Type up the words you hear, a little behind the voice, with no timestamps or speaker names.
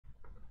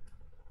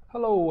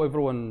Hello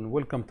everyone,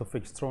 welcome to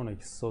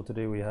Fixtronics. So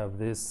today we have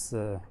this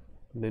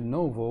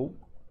Lenovo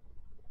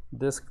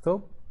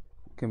desktop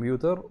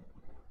computer.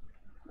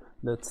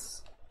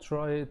 Let's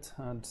try it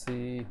and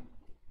see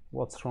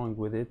what's wrong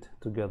with it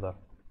together.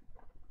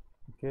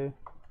 Okay,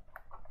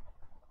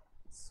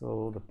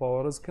 so the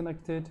power is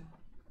connected.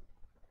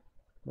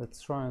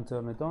 Let's try and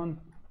turn it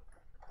on.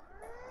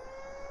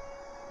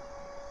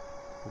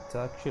 It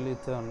actually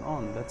turned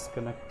on. Let's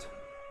connect.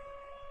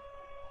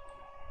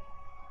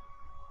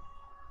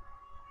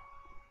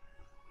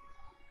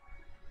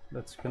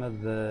 Let's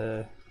connect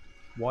the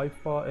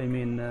Wi-Fi,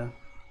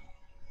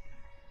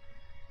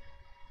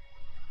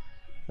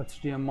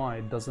 HDMI.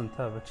 It doesn't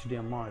have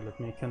HDMI. Let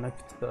me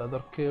connect the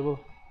other cable.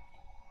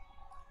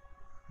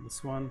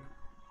 This one.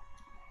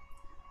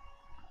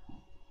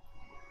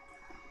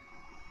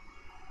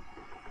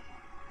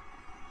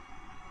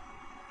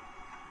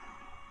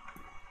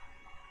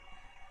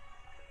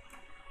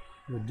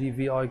 The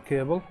DVI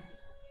cable.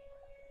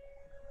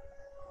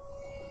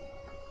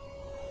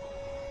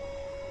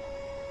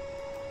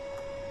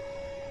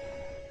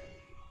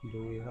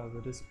 Do we have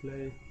a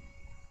display?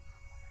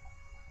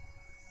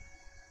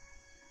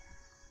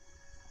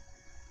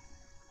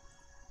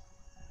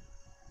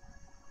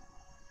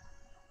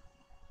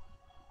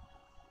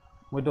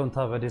 We don't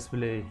have a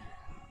display.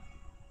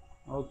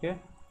 Okay.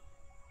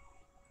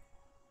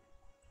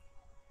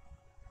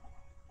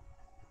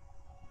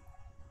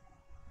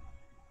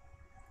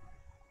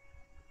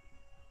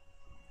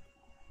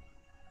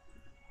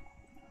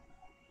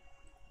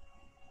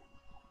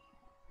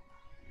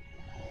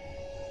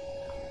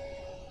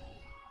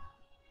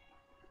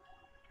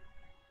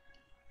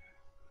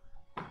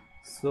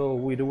 So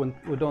we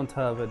don't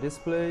have a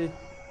display.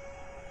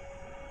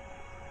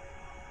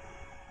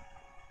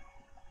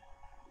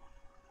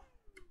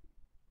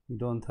 We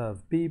don't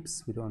have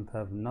beeps, we don't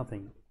have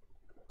nothing.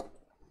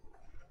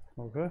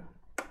 Okay,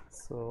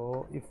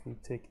 so if we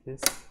take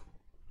this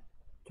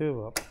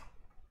cover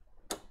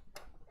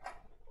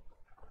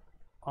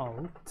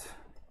out,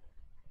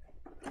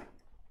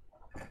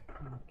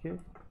 okay,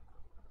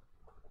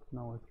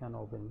 now I can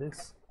open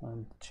this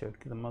and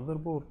check the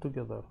motherboard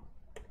together.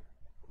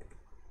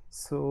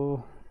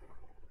 So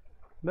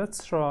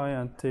let's try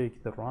and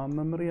take the RAM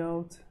memory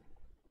out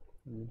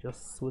and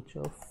just switch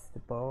off the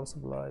power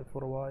supply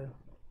for a while.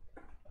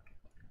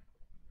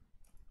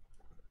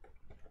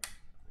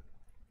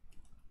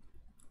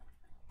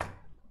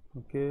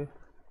 Okay,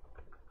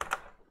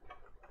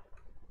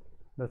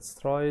 let's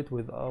try it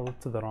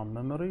without the RAM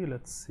memory.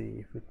 Let's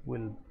see if it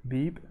will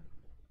beep.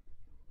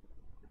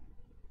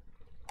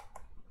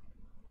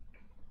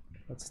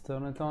 Let's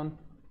turn it on.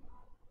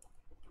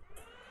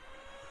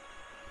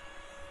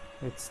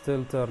 It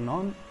still turn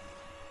on,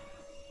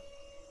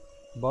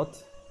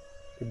 but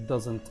it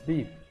doesn't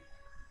beep.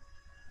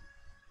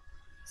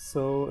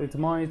 So it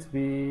might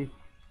be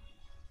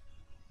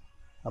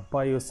a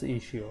BIOS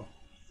issue.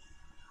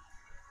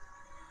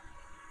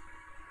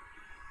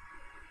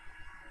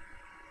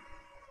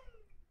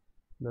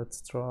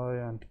 Let's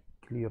try and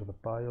clear the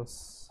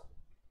BIOS.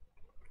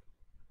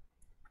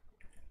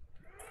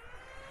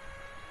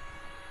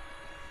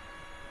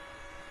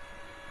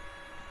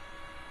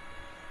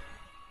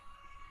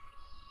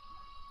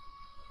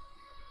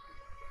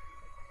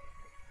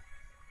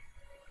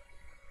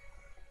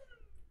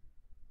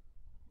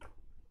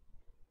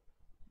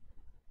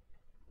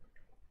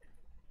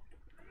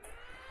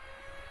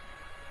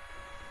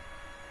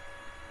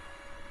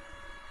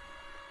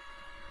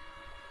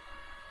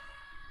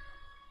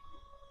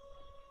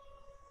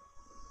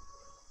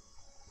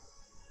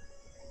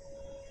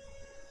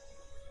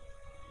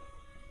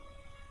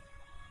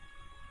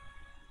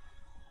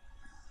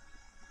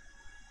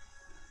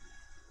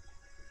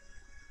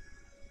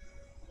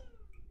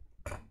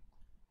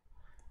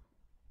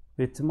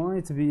 It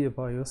might be a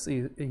BIOS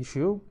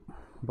issue,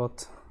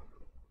 but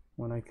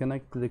when I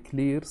connect the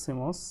clear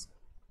CMOS,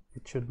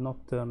 it should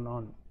not turn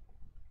on.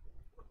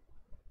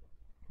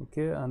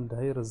 Okay, and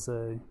here is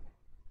a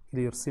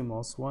clear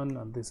CMOS one,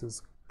 and this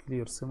is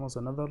clear CMOS,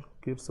 another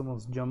clear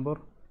CMOS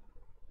jumper.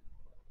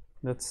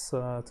 Let's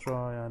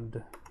try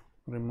and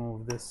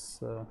remove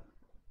this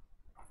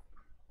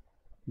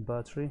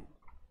battery.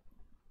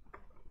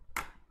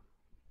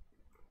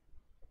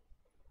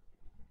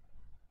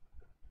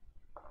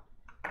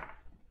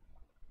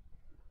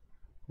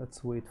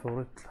 Let's wait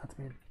for it. Let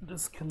me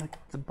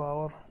disconnect the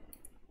power.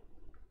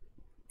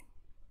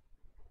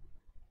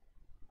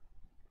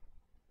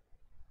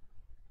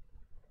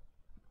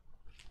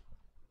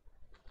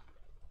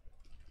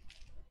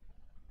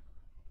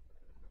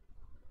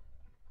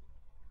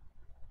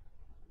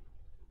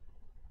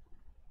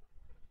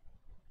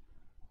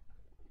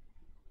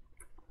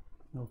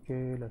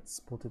 Okay, let's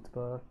put it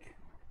back.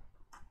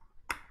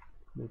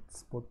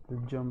 Let's put the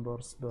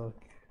jumpers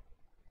back.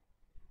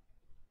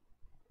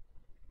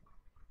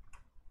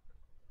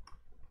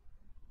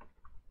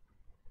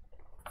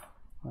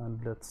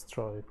 And let's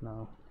try it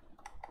now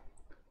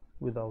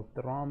without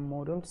the RAM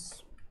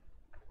models.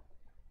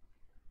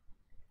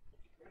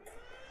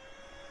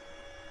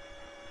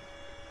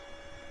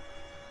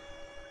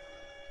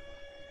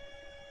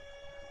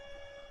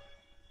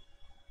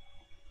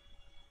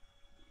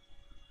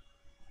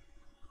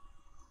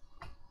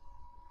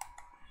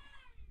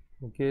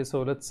 Okay,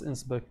 so let's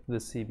inspect the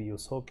CPU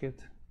socket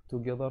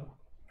together.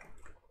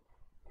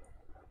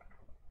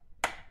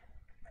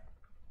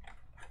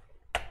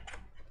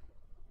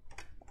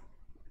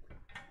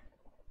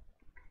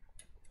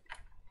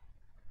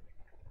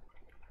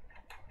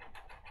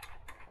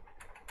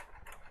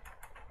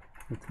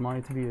 It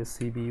might be a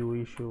CPU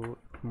issue,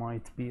 it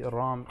might be a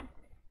RAM,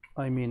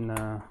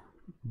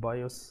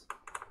 BIOS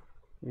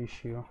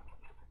issue,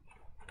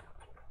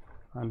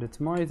 and it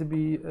might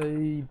be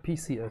a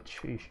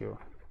PCH issue.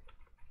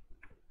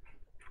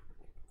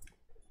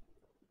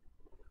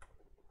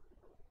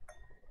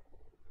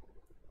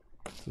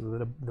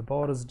 So the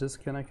power is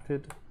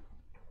disconnected.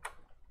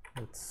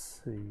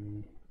 Let's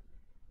see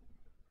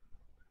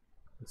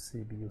the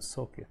CPU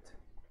socket.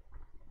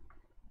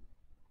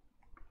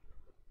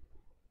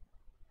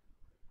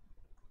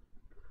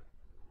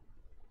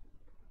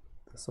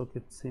 The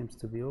socket seems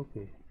to be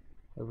okay.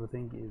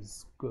 Everything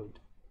is good.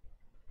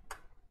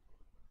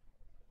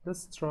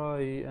 Let's try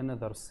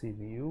another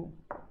CPU,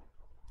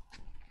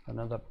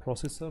 another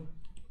processor.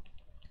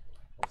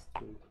 Just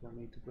wait for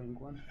me to bring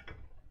one.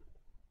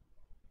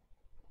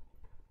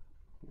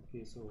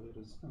 Okay, so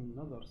here is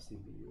another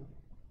CPU.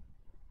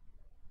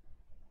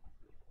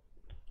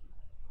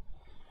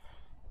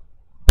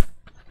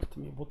 Let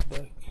me put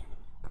back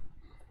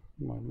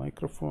my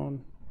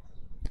microphone.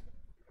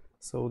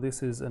 So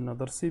this is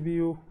another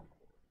CPU.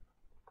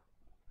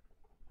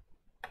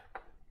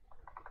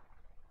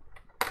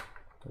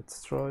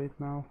 Let's try it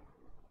now.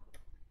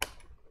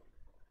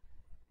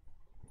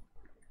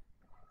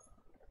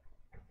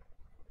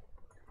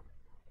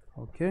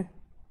 Okay,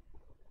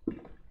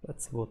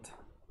 let's put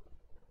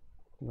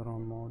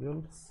ground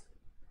modules.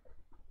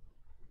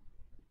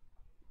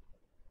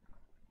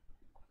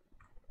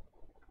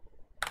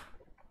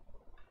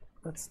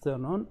 Let's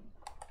turn on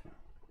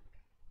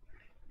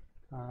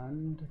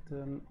and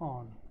turn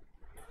on.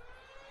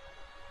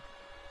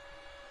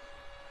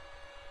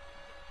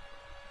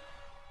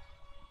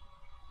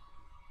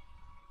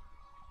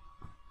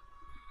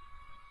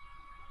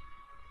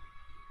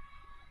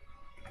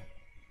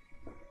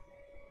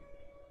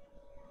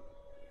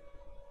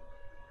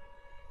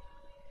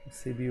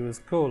 The CPU is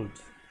cold,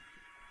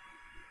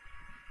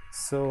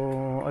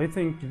 so I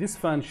think this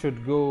fan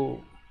should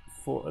go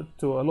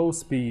to a low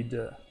speed.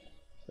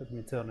 Let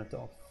me turn it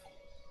off.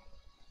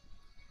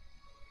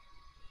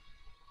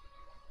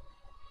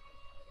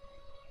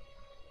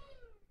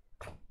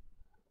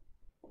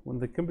 When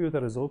the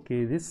computer is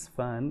okay, this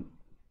fan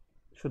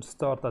should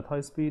start at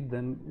high speed,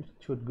 then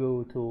it should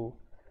go to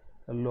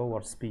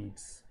lower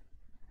speeds,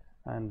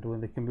 and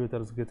when the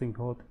computer is getting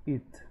hot,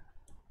 it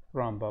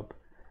ramp up.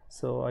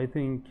 So I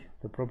think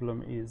the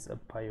problem is a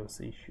BIOS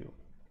issue.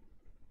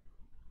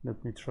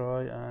 Let me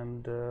try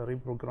and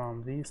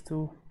reprogram these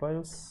two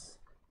BIOS.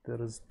 There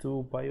is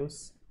two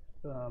BIOS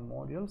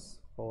modules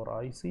or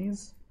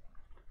ICs,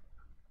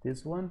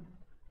 this one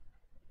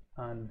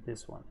and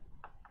this one.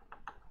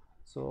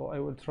 So I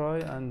will try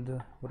and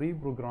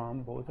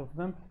reprogram both of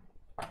them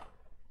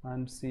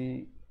and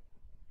see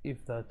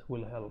if that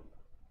will help.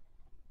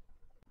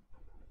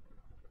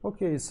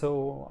 Okay,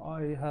 so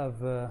I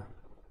have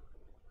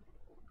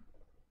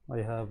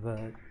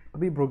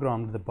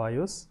reprogrammed the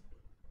BIOS,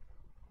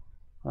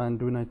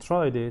 and when I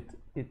tried it,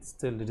 it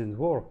still didn't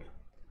work.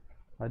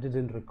 I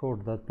didn't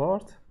record that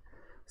part,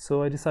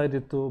 so I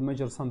decided to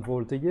measure some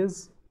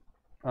voltages,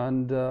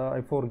 and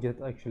I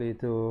forget actually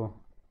to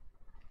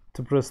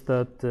press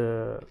that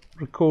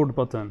record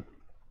button.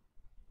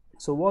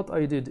 So what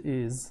I did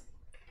is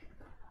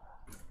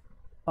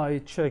I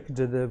checked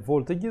the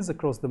voltages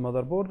across the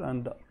motherboard,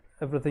 and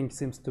everything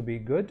seems to be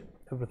good,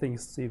 everything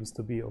seems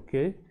to be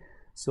okay.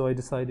 So I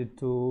decided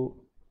to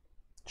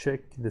check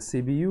the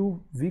CPU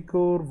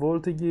VCore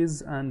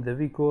voltages, and the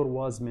VCore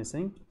was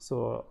missing.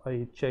 So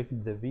I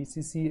checked the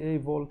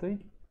VCCA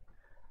voltage,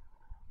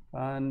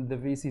 and the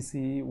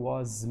VCC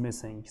was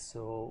missing.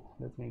 So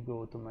let me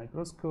go to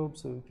microscope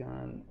so you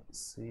can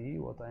see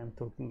what I am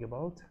talking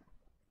about.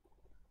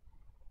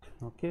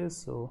 Okay,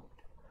 so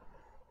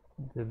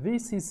the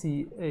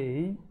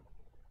VCCA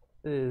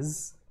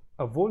is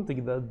a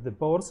voltage that the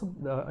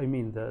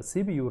the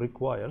CPU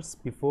requires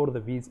before the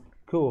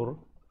VCore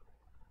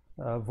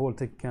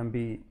voltage can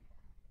be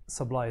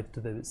supplied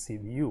to the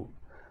CPU.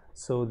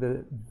 So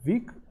the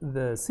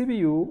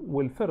CPU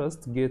will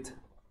first get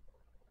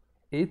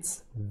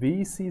its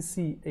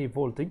VCCA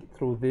voltage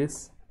through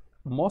this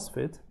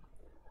MOSFET,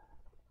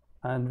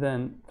 and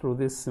then through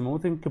this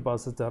smoothing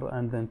capacitor,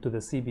 and then to the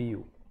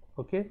CPU.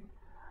 Okay,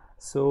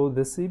 so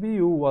the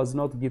CPU was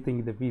not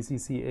getting the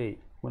VCCA.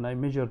 When I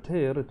measured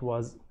here, it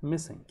was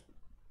missing.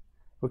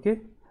 Okay,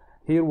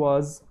 here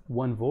was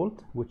 1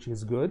 volt, which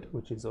is good,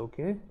 which is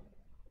okay,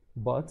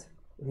 but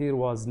here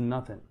was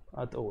nothing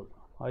at all.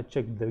 I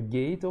checked the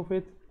gate of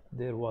it,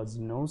 there was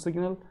no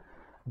signal.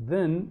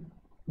 Then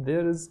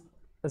there is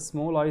a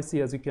small IC,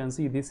 as you can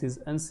see, this is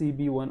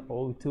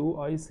NCB102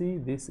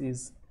 IC, this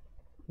is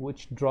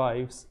which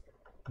drives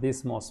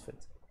this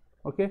MOSFET.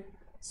 Okay,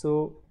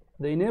 so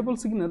the enable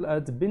signal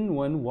at pin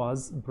 1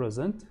 was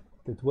present,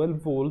 the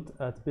 12 volt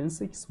at pin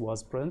 6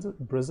 was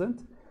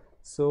present.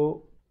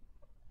 So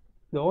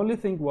the only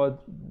thing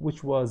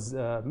which was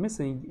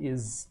missing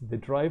is the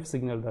drive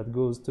signal that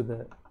goes to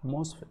the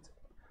MOSFET.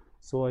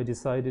 So I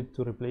decided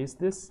to replace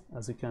this.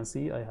 As you can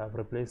see, I have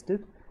replaced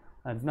it,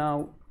 and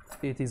now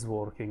it is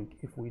working.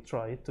 If we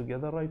try it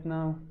together right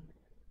now,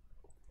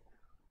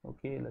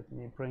 okay, let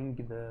me bring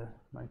the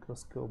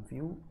microscope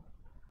view.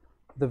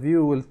 The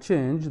view will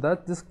change.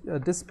 That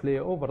display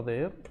over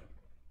there,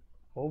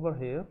 over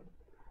here,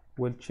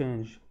 will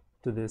change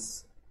to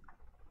this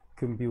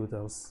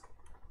computer's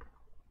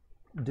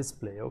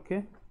display.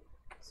 Okay,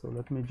 so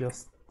let me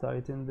just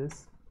tighten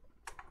this.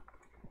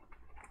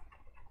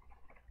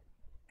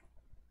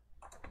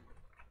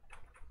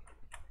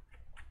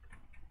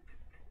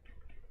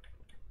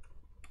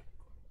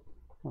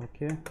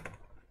 Okay,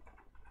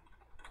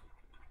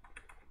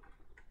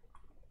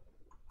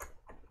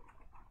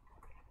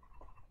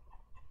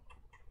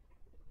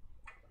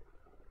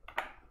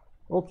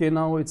 okay,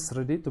 now it's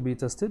ready to be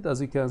tested.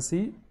 As you can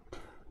see,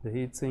 the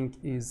heatsink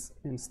is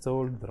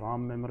installed, the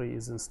RAM memory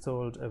is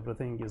installed,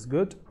 everything is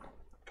good.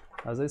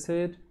 As I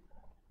said,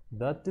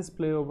 that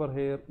display over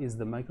here is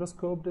the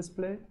microscope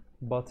display,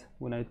 but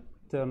when I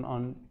turn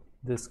on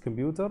this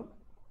computer,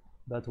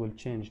 that will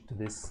change to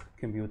this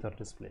computer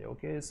display.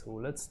 Okay, so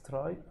let's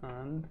try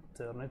and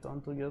turn it on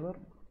together.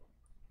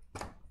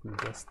 We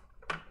just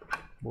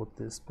put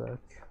this back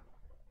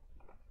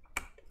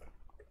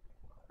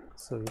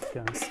so you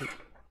can see.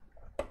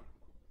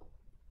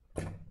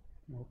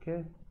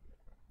 Okay,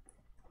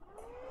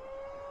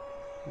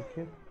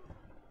 okay,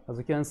 as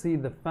you can see,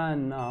 the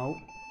fan now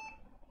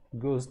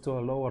goes to a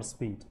lower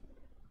speed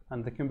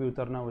and the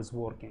computer now is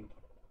working.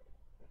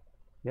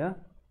 Yeah,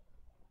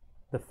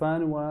 the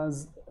fan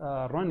was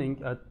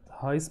running at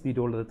high speed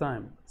all the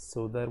time,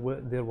 so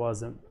there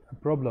was a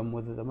problem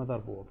with the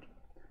motherboard.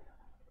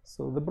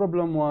 So the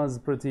problem was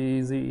pretty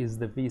easy, is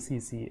the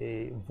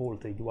VCCA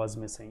voltage was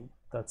missing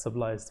that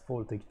supplies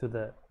voltage to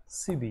the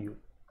CPU,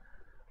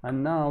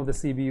 and now the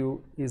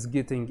CPU is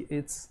getting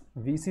its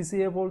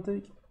VCCA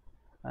voltage,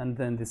 and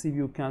then the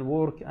CPU can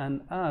work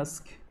and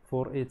ask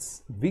for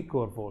its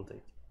VCore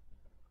voltage.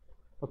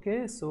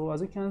 Okay, so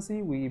as you can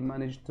see, we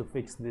managed to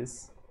fix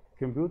this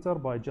computer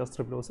by just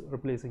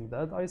replacing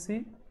that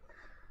IC.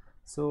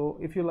 So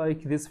if you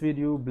like this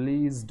video,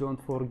 please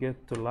don't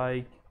forget to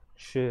like,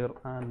 share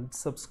and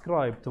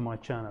subscribe to my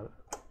channel.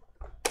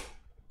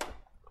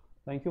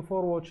 Thank you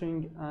for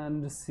watching,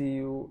 and see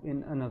you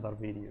in another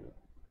video.